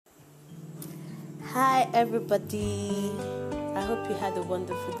Hi, everybody. I hope you had a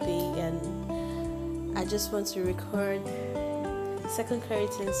wonderful day, and I just want to record Second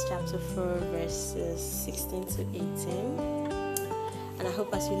Corinthians chapter 4, verses 16 to 18. And I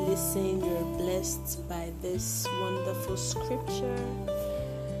hope as you listen, you're blessed by this wonderful scripture.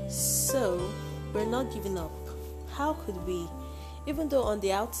 So, we're not giving up. How could we? Even though on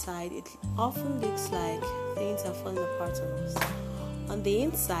the outside, it often looks like things are falling apart on us. On the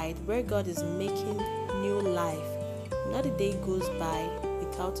inside, where God is making new life, not a day goes by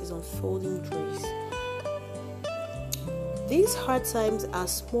without His unfolding grace. These hard times are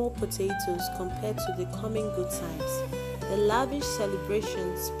small potatoes compared to the coming good times, the lavish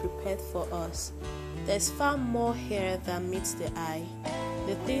celebrations prepared for us. There's far more here than meets the eye.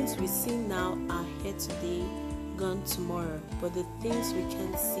 The things we see now are here today, gone tomorrow, but the things we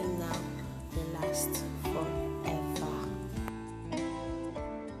can't see now, they last forever.